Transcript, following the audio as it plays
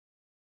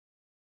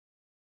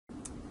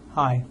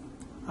Hi,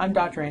 I'm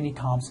Dr. Andy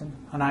Thompson,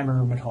 and I'm a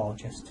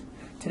rheumatologist.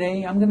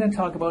 Today I'm going to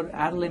talk about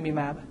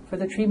Adalimumab for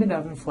the treatment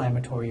of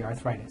inflammatory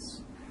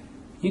arthritis.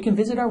 You can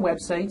visit our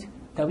website,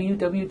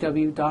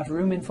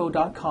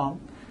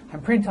 www.rheuminfo.com,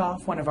 and print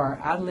off one of our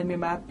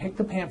Adalimumab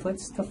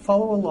pick-the-pamphlets to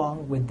follow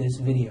along with this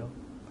video.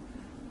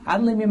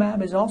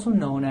 Adalimumab is also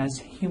known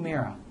as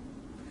Humira.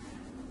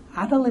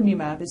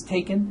 Adalimumab is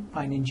taken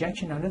by an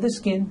injection under the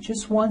skin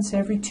just once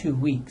every 2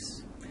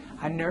 weeks.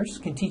 A nurse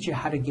can teach you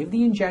how to give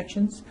the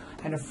injections,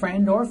 and a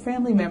friend or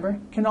family member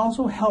can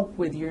also help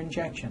with your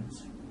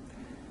injections.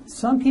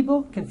 Some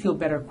people can feel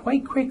better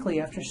quite quickly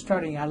after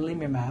starting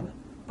Adalimumab,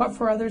 but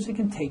for others it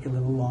can take a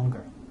little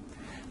longer.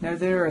 Now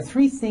there are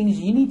 3 things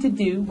you need to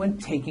do when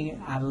taking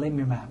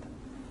Adalimumab.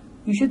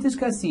 You should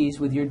discuss these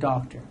with your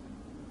doctor.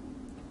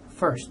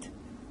 First,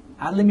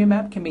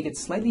 Adalimumab can make it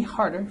slightly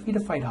harder for you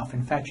to fight off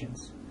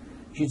infections.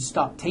 You should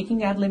stop taking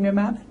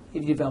Adalimumab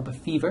if you develop a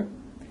fever,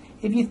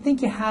 if you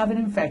think you have an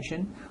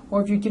infection,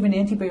 or if you're given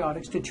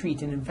antibiotics to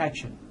treat an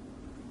infection.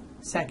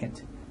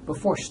 Second,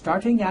 before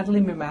starting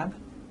Adalimumab,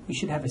 you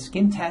should have a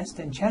skin test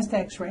and chest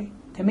x-ray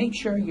to make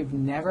sure you've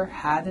never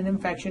had an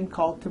infection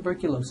called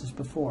tuberculosis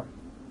before.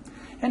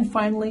 And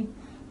finally,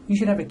 you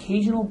should have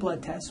occasional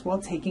blood tests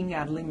while taking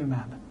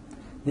Adalimumab.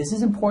 This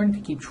is important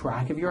to keep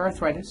track of your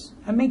arthritis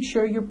and make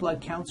sure your blood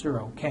counts are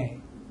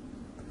okay.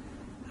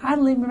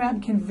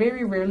 Adalimumab can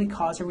very rarely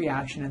cause a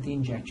reaction at the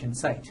injection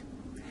site.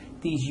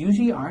 These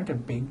usually aren't a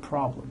big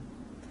problem.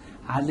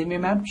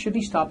 Adalimumab should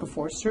be stopped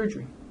before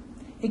surgery.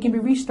 It can be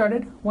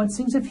restarted once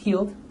things have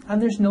healed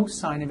and there's no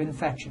sign of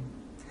infection.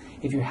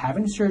 If you're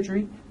having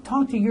surgery,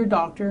 talk to your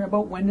doctor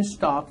about when to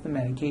stop the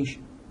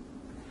medication.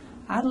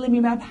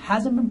 Adalimumab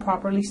hasn't been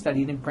properly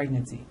studied in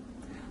pregnancy.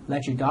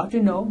 Let your doctor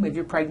know if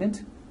you're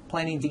pregnant,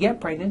 planning to get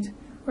pregnant,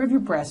 or if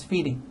you're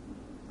breastfeeding.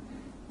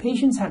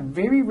 Patients have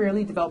very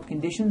rarely developed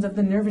conditions of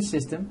the nervous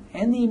system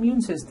and the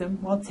immune system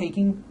while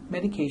taking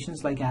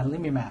medications like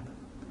Adalimumab.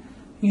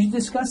 You should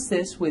discuss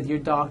this with your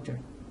doctor.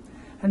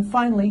 And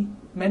finally,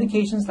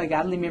 medications like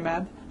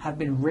Adalimumab have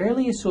been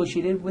rarely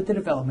associated with the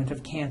development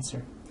of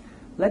cancer.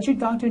 Let your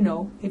doctor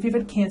know if you've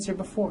had cancer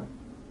before.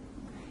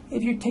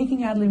 If you're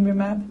taking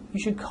Adalimumab, you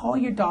should call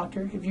your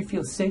doctor if you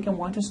feel sick and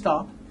want to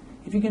stop,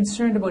 if you're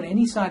concerned about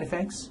any side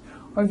effects,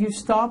 or if you've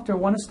stopped or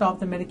want to stop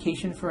the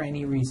medication for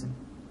any reason.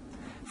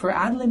 For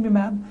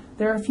Adalimumab,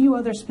 there are a few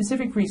other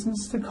specific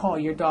reasons to call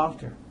your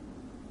doctor.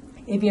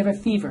 If you have a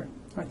fever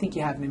or think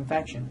you have an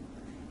infection,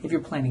 if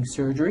you're planning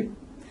surgery,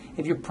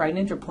 if you're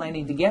pregnant or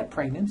planning to get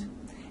pregnant,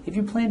 if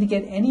you plan to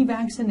get any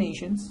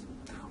vaccinations,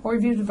 or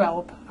if you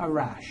develop a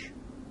rash.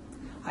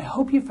 I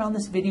hope you found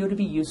this video to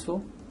be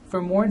useful.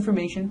 For more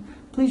information,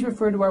 please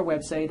refer to our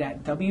website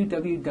at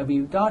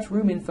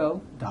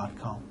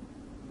www.rheuminfo.com.